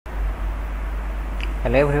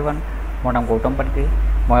Hello everyone, মোৰ নাম গৌতম পাটকি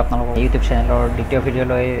মই আপোনালোকক ইউটিউব চেনেলৰ দ্বিতীয়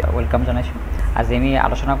ভিডিঅ'লৈ ওয়েলকাম জনাইছোঁ। আজি আমি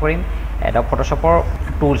আলোচনা কৰিম এডব ফটোশ্বপৰ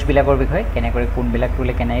টুলছ বিলাকৰ বিষয়ে কেনেকৈ কোনবিলাক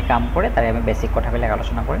টুলে কেনেকৈ কাম কৰে তাৰে আমি বেসিক কথাবিলাক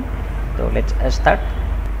আলোচনা কৰিম। তো লেটস স্টাৰ্ট।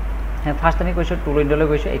 ফাৰ্স্ট আমি কৈছোঁ টুল উইণ্ডলৈ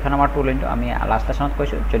গৈছোঁ। এইখন আমাৰ টুল উইণ্ড আমি লাষ্ট লেসনত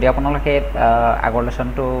কৈছোঁ। যদি আপোনালোকে আগৰ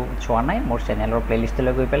লেসনটো চোৱা নাই মোৰ চেনেলৰ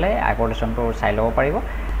প্লেলিষ্টলৈ গৈ পেলাই আগৰ লেসনটো চাই ল'ব পাৰিব।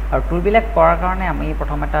 আৰু টুলবিলাক কৰাৰ কাৰণে আমি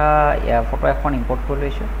প্ৰথম এটা ফটো এখন ইম্পৰ্ট কৰি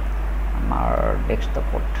লৈছোঁ আমাৰ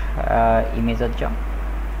ডেস্কটপত ইমেজত যাম।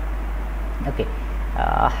 ওকে,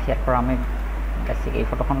 ইয়াৰ পৰা আমি বেছিক এই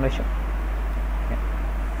ফটোখন লৈছোঁ।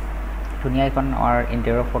 ধুনীয়া এখন আমাৰ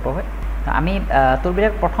ইণ্টেৰিয়ৰ ফটো হয়। আমি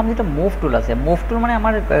টুলবিলাক প্ৰথম যিটো মুভ টুল আছে, মুভ টুল মানে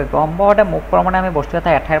আমাৰ গম পাওঁতে মুভ কৰা মানে আমি বস্তু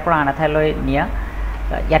এটা এঠাইৰ পৰা আন এঠাইলৈ নিয়া।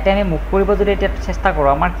 ইয়াতে আমি মুভ কৰিব যদি এতিয়া চেষ্টা কৰোঁ,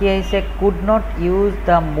 আমাৰ কি আহিছে could not use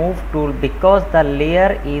the move tool because the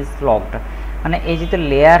layer is locked. মানে এই যিটো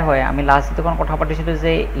লেয়াৰ হয়, আমি লাষ্ট যিটোখন কথা পাতিছিলোঁ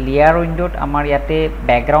যে লেয়াৰ উইণ্ডত আমাৰ ইয়াতে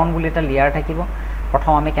বেকগ্ৰাউণ্ড বুলি এটা লেয়াৰ থাকিব।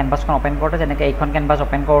 প্ৰথম আমি কেনভাছখন অ'পেন কৰোঁতে যেনেকৈ এইখন কেনভাছ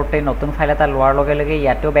অ'পেন কৰোঁতে নতুন ফাইল এটা লোৱাৰ লগে লগে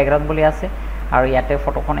ইয়াতেও বেকগ্ৰাউণ্ড বুলি আছে আৰু ইয়াতে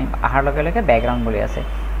ফটোখন অহাৰ লগে লগে বেকগ্ৰাউণ্ড বুলি আছে।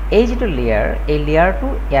 এই যিটো লেয়াৰ, এই লেয়াৰটো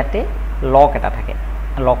ইয়াতে লক এটা থাকে,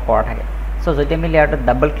 লক কৰা থাকে। চ' যদি আমি লেয়াৰটো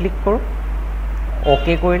ডাবল ক্লিক কৰোঁ,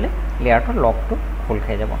 অ'কে কৰিলে লেয়াৰটো লকটো খোল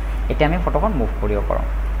খাই যাব। এতিয়া আমি ফটোখন মুভ কৰিব পাৰোঁ।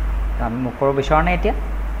 আমি মুভ কৰিব বিচৰা নাই। এতিয়া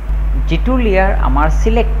যিটো লেয়াৰ আমাৰ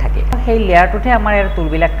সিলেক্ট থাকে সেই লেয়াৰটোতহে আমাৰ ইয়াৰ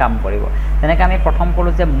টুলবিলাক কাম কৰিব। যেনেকৈ আমি প্ৰথম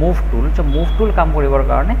ক'লোঁ যে মুভ টুল, চ' মুভ টুল কাম কৰিবৰ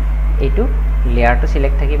কাৰণে এইটো লেয়াৰটো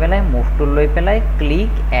সিলেক্ট থাকি পেলাই মুভ টুল লৈ পেলাই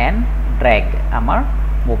ক্লিক এণ্ড ড্ৰেগ আমাৰ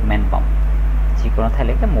মুভমেণ্ট পাম, যিকোনো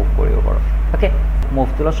ঠাইলৈকে মুভ কৰিব পাৰোঁ। Okay, move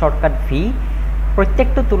টুলৰ shortcut V.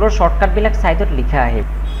 প্ৰত্যেকটো টুলৰ শ্বৰ্টকাটবিলাক ছাইডত লিখা আহিব।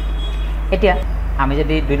 এতিয়া আমি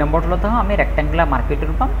যদি 2 নম্বৰ টুলত আহোঁ, আমি ৰেক্টেংগুলাৰ মাৰ্কে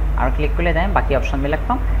টুল পাম আৰু ক্লিক কৰিলে যাম বাকী অপশ্যনবিলাক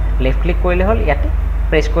পাম। লেফ্ট ক্লিক কৰিলে হ'ল, ইয়াতে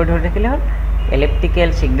প্ৰেছ কৰি ধৰি থাকিলে হ'ল। এলিপ্টিকেল,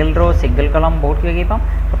 ছিংগল ৰ', ছিংগল কলম বহুত কিবা পাম।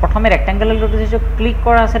 প্ৰথমে ৰেক্টেংগুলাৰ টুলটো যিটো ক্লিক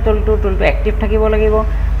কৰা আছে টুলটো এক্টিভ থাকিব লাগিব।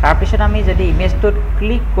 তাৰপিছত আমি যদি ইমেজটোত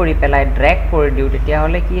ক্লিক কৰি পেলাই ড্ৰেগ কৰি দিওঁ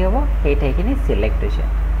তেতিয়াহ'লে কি হ'ব, সেই ঠাইখিনি ছিলেক্ট হৈছে।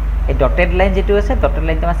 এই ডটেড লাইন যিটো আছে, ডটেড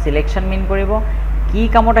লাইনটো আমাৰ ছিলেকশ্যন মিন কৰিব। কি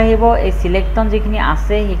কামত আহিব, এই ছিলেকশ্যন যিখিনি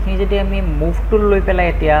আছে সেইখিনি যদি আমি মুভ টুল লৈ পেলাই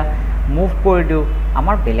এতিয়া মুভ কৰি দিওঁ,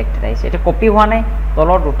 আমাৰ বেলেগ ঠাইত আহিছে। এতিয়া কপি হোৱা নাই,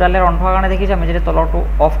 তলৰ দুটা লেয়াৰ অন হোৱাৰ কাৰণে দেখিছোঁ। আমি যদি তলৰটো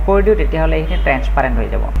অফ কৰি দিওঁ তেতিয়াহ'লে এইখিনি ট্ৰেন্সপাৰেণ্ট হৈ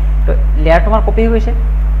যাব। তো লেয়াৰটো আমাৰ কপি হৈ গৈছে,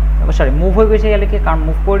 চৰি মুভ হৈ গৈছে ইয়ালৈকে, কাৰণ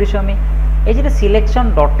মুভ কৰি দিছোঁ আমি। এই যিটো ছিলেকশ্যন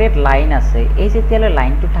ডটেড লাইন আছে, এই যেতিয়ালৈ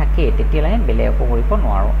লাইনটো থাকে তেতিয়ালৈ আমি বেলেগ একো কৰিব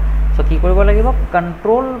নোৱাৰোঁ। চ' কি কৰিব লাগিব,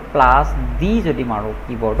 Ctrl+D যদি মাৰোঁ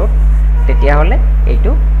কীবৰ্ডত তেতিয়াহ'লে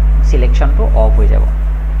এইটো ছিলেকশ্যনটো অফ হৈ যাব।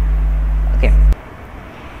 অ'কে,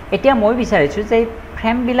 এতিয়া মই বিচাৰিছোঁ যে এই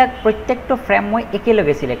ফ্ৰেমবিলাক প্ৰত্যেকটো ফ্ৰেম মই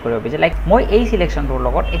একেলগে ছিলেক্ট কৰিব বিচাৰোঁ। লাইক মই এই ছিলেকশ্যনটোৰ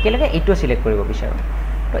লগত একেলগে এইটো ছিলেক্ট কৰিব বিচাৰোঁ।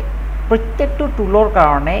 তো প্ৰত্যেকটো টুলৰ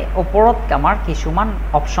কাৰণে ওপৰত আমাৰ কিছুমান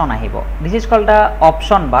অপশ্যন আহিব। This is cold the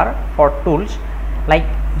option bar for tools. Like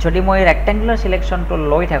যদি মই ৰেক্টেংগুলাৰ ছিলেকশ্যনটো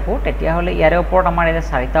লৈ থাকোঁ তেতিয়াহ'লে ইয়াৰে ওপৰত আমাৰ এতিয়া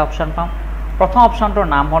 4টা অপশ্যন পাম। প্ৰথম অপশ্যনটোৰ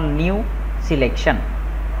নাম হ'ল নিউ ছিলেকশ্যন।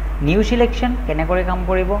 নিউ ছিলেকশ্যন কেনেকৈ কাম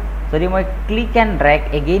কৰিব, যদি মই ক্লিক এণ্ড ড্ৰেগ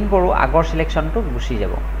এগেইন কৰোঁ আগৰ ছিলেকশ্যনটো গুচি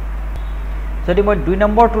যাব। যদি মই 2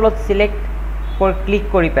 নম্বৰ টুলত ক্লিক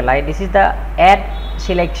কৰি পেলাই this is the add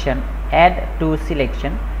selection, add to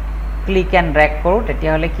selection click and drag কৰোঁ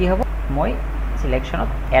তেতিয়াহ'লে কি হ'ব, মই ছিলেকশ্যনত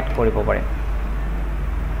এড কৰিব পাৰিম।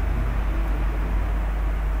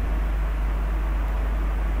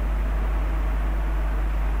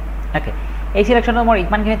 অ'কে, এই ছিলেকশ্যনটো মোৰ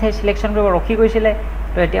ইমানখিনি ঠাই ছিলেকশ্যন কৰিব ৰখি গৈছিলে।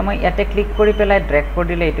 তো এতিয়া মই ইয়াতে ক্লিক কৰি পেলাই ড্ৰেগ কৰি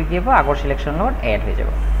দিলে এইটো কি হ'ব, আগৰ ছিলেকশ্যনৰ লগত এড হৈ যাব।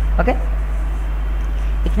 অ'কে,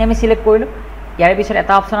 এইখিনি আমি ছিলেক্ট কৰিলোঁ। ইয়াৰ পিছত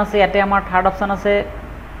এটা অপশ্যন আছে, ইয়াতে আমাৰ থাৰ্ড অপশ্যন আছে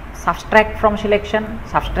ছাবষ্ট্ৰেক্ট ফ্ৰম ছিলেকশ্যন।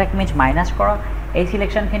 ছাবষ্ট্ৰেক্ট মিনছ মাইনাছ কৰা। এই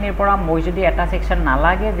ছিলেকশ্যনখিনিৰ পৰা মই যদি এটা ছেকশ্যন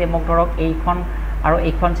নালাগে, যে মোক ধৰক এইখন আৰু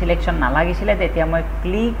এইখন ছিলেকশ্যন নালাগিছিলে, তেতিয়া মই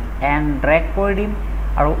ক্লিক এণ্ড ড্ৰেগ কৰি দিম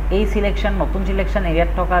আৰু এই ছিলেকশ্যন নতুন ছিলেকশ্যন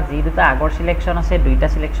এৰিয়াত থকা যি দুটা আগৰ ছিলেকশ্যন আছে দুইটা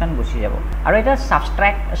ছিলেকশ্যন গুচি যাব। আৰু এটা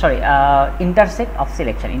ইণ্টাৰচেক্ট অফ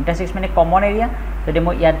ছিলেকশ্যন। ইণ্টাৰচেক্ট মানে কমন এৰিয়া। যদি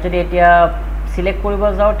মই ইয়াত যদি এতিয়া ছিলেক্ট কৰিব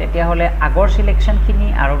যাওঁ তেতিয়াহ'লে আগৰ ছিলেকশ্যনখিনি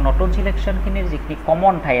আৰু নতুন ছিলেকশ্যনখিনিৰ যিখিনি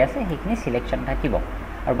কমন ঠাই আছে সেইখিনি ছিলেকশ্যন থাকিব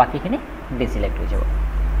আৰু বাকীখিনি ডিছিলেক্ট হৈ যাব।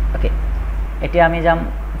 অ'কে, এতিয়া আমি যাম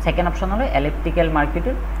ছেকেণ্ড অপশ্যনলৈ, এলিপ্টিকেল মাৰ্কে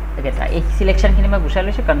টুল। এই ছিলেকশ্যনখিনি মই গুচাই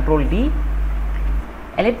লৈছোঁ, Ctrl+D।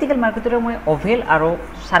 এলিপ্টিকেল মাৰ্কে টুলৰ মই অভেল আৰু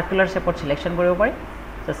চাৰ্কুলাৰ শ্বেপত ছিলেকশ্যন কৰিব পাৰিম।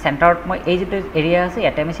 চ' চেণ্টাৰত মই এই যিটো এৰিয়া আছে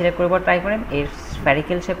ইয়াতে আমি ছিলেক্ট কৰিব ট্ৰাই কৰিম এই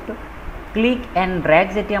স্ফেৰিকেল শ্বেপটো। ক্লিক এণ্ড ড্ৰেগ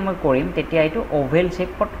যেতিয়া মই কৰিম তেতিয়া এইটো অভেল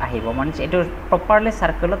শ্বেপত আহিব, মানে এইটো প্ৰপাৰলি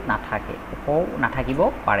চাৰ্কুলত নাথাকিব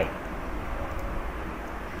পাৰে।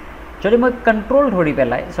 যদি মই কণ্ট্ৰল ধৰি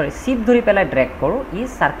পেলাই শিফ্ট ধৰি পেলাই ড্ৰেগ কৰোঁ, ই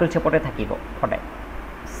চাৰ্কুল শ্বেপতে থাকিব সদায়।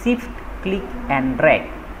 শিফ্ট ক্লিক এণ্ড ড্ৰেগ,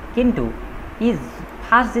 কিন্তু ই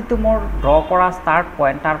ফাৰ্ষ্ট যেটো মোৰ ড্ৰ কৰা ষ্টাৰ্ট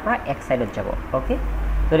পইণ্ট তাৰ পৰা এক সাইডত যাব ওকে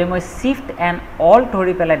যদি মই শিফট এণ্ড অল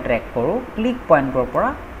ধৰি পেলাই ড্ৰেগ কৰোঁ ক্লিক পইণ্টৰ পৰা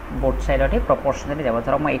বোথ সাইডতে প্ৰপৰ্শনেলি যাব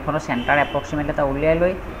ধৰক মই এইখনৰ সেন্টাৰ এপ্ৰক্সিমেটলি এটা উলিয়াই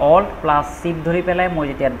লৈ অল প্লাস শিফট ধৰি পেলাই মই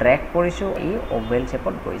যেতিয়া ড্ৰেগ কৰিছোঁ এই ওভেল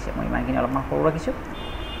শেপত গৈছে মই ইমানখিনি অলপমান সৰু ৰাখিছোঁ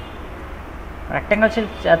rectangle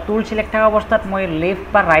tool select থাকা অৱস্থাত মই লেফট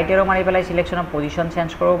বা ৰাইট এৰো মাৰি পেলাই সিলেকশনৰ পজিশন চেঞ্জ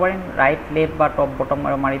কৰিব পাৰিম ৰাইট লেফট বা টপ বটম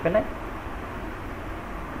এৰো মাৰি পেলাই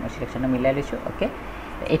মই সিলেকশন মিলাই লৈছো ওকে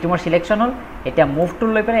এইটো মোৰ সিলেকশন হল এটা মুভ টুল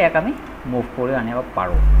লৈ পেলাই ইয়াক আমি মুভ কৰি আনিব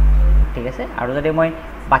পাৰো ঠিক আছে আৰু যদি মই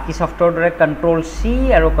বাকি সফটওয়্যাৰ দৰে কন্ট্ৰোল সি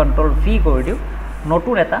আৰু কন্ট্ৰোল ভি কৰি দিও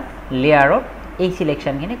নতুন এটা লেয়াৰত এই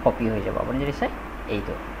সিলেকশনখিনি কপি হৈ যাব আপুনি যদি চাই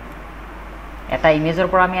এইটো এটা ইমেজৰ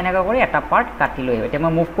পৰা আমি এনেকা কৰি এটা পাৰ্ট কাটি লৈ এতিয়া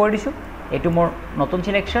মই মুভ কৰি দিছো এইটো মোৰ নতুন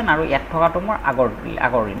সিলেকশন আৰু ইয়াত থকাটো মোৰ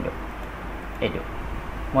আগৰ উইন্ডো এইটো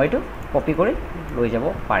মই এইটো কপি কৰি লৈ যাব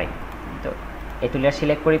পাৰিম তো এইটো লেয়াৰ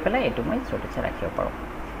সিলেক্ট কৰি পেলাই এইটো মই ছোটছে ৰাখিব পাৰো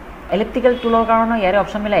এলিপ্টিকেল টুলৰ কাৰণে ইয়াৰে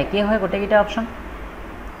অপচন মিলা একেই হয় গোটেইটা অপচন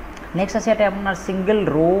নেক্সট আছে এটা আপোনাৰ সিঙ্গল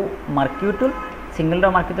ৰো মাৰ্কিউ টুল সিঙ্গল ৰো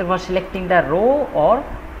মাৰ্কিউ টুল ফৰ সিলেক্টিং দা ৰো অৰ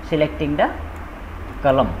সিলেক্টিং দা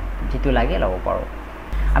কলম যেটো লাগে লব পাৰো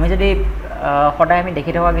আমি যদি সদায় আমি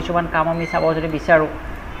দেখি থকা কিছুমান কাম আমি চাব যদি বিচাৰো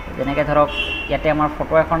যেনেকৈ ধৰক ইয়াতে আমাৰ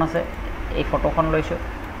ফটো এখন আছে এই ফটোখন লৈছো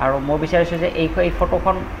আৰু মই বিচাৰিছো যে এই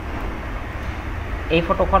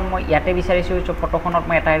ফটোখন মই ইয়াতে বিচাৰিছো যে ফটোখনত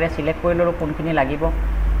মই এটা এৰিয়া সিলেক্ট কৰি ললো কোনখিনি লাগিব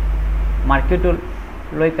মাৰ্কিউ টুল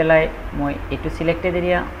লৈ পেলাই মই এইটো সিলেক্টেড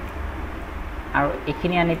এৰিয়া আৰু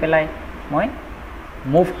এইখিনি আনি পেলাই মই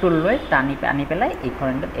মুভ টুল লৈ আনি পেলাই এইখন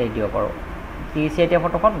এণ্ডত এৰি দিব পাৰো এতিয়া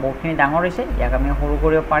ফটোখন বহুতখিনি ডাঙৰ হৈছে ইয়াক আমি সৰু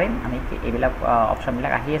কৰিব পাৰিম আমি এইবিলাক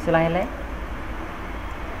অপচনবিলাক আহি আছে লাহে লাহে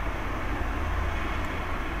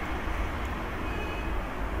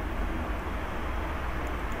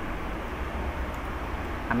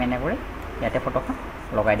আমি এনেকৈ ইয়াতে ফটোখন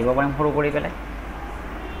লগাই দিব পাৰিম সৰু কৰি পেলাই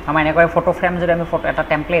আমি এনেকৈ ফটো ফ্ৰেম যদি আমি ফটো এটা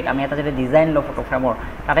টেমপ্লেট আমি এটা যদি ডিজাইন ল ফটো ফ্ৰেমৰ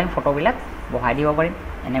তাতে আমি ফটোবিলাক বহাই দিব পাৰিম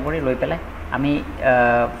এনেকৈ লৈ পেলাই আমি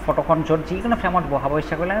ফটোখন য'ত যিকোনো ফ্ৰেমত বহাব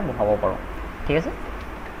ইচ্ছা কৰিলে আমি বহাব পাৰোঁ ঠিক আছে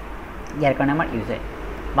ইয়াৰ কাৰণে আমাৰ ইউজ হয়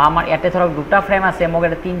বা আমাৰ ইয়াতে ধৰক দুটা ফ্ৰেম আছে মোক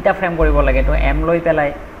এটা তিনটা ফ্ৰেম কৰিব লাগে তো এম লৈ পেলাই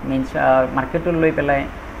মিন্স মাৰ্কিউ টুল লৈ পেলাই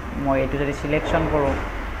মই এইটো যদি সিলেকশন কৰোঁ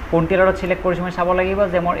কোনটো লেয়াৰত সিলেক্ট কৰিছোঁ মই চাব লাগিব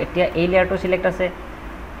যে মোৰ এতিয়া এই লেয়াৰটো সিলেক্ট আছে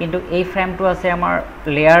কিন্তু এই ফ্ৰেমটো আছে আমাৰ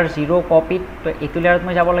লেয়াৰ 0 কপিত তো এইটো লেয়াৰত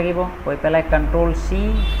মই যাব লাগিব গৈ পেলাই কন্ট্ৰোল সি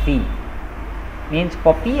ভি মিন্স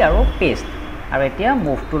কপি আৰু পেষ্ট আৰু এতিয়া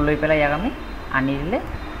মুভ টুল লৈ পেলাই ইয়াক আমি আনি দিলে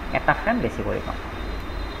এটা ফ্ৰেম বেছি কৰি পাম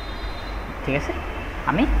ঠিক আছে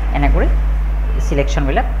আমি এনেকৈ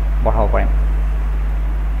সিলেকশনবিলাক বঢ়াব পাৰিম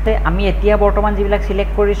তে আমি এতিয়া বৰ্তমান যিবিলাক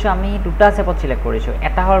সিলেক্ট কৰিছো আমি দুটা শেপত সিলেক্ট কৰিছো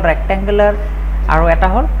এটা হল ৰেক্টেংগুলাৰ আৰু এটা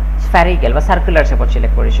হল স্ফেৰিকেল বা সাৰ্কুলাৰ শেপত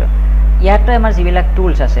সিলেক্ট কৰিছো ইয়াতে আমাৰ যিবিলাক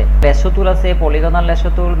টুলস আছে লেছো টুল আছে পলিগনাল লেছো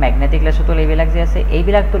টুল ম্যাগনেটিক লেছো টুল এইবিলাক যে আছে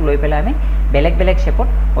এইবিলাক টুল লৈ পেলাই আমি বেলেগ বেলেগ শেপত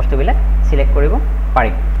বস্তুবিলাক সিলেক্ট কৰিব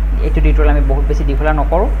পাৰিম এইটো টিউটোৰিয়েল আমি বহুত বেছি দীঘলীয়া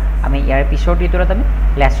নকৰো আমি ইয়াৰ পিছৰ টিউটোৰিয়েলত আমি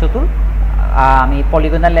লেছো টুল আমি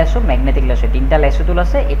পলিগনাল লেছো ম্যাগনেটিক লেছো তিনটা লেছো টুল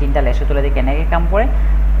আছে এই তিনটা লেছো টুলে কেনেকৈ কাম কৰে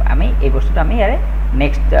আমি এই বস্তুটো আমি ইয়াৰে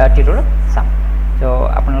নেক্সট টিউটোৰিয়েলত চাম তো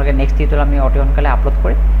আপোনালোকে নেক্সট টিউটোৰিয়েল আমি অতি সোনকালে আপলোড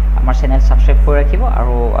কৰিম আমাৰ চেনেল সাবস্ক্ৰাইব কৰি ৰাখিব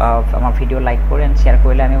আৰু আমাৰ ভিডিও লাইক কৰি এণ্ড শ্বেয়াৰ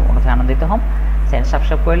কৰিলে আমি অতি আনন্দিত হ'ম চেনেল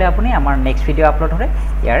সাবস্ক্ৰাইব কৰিলে আপুনি আমাৰ নেক্সট ভিডিও আপলোড হ'লে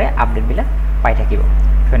ইয়াৰে আপডেটবিলাক পাই থাকিব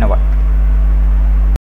ধন্যবাদ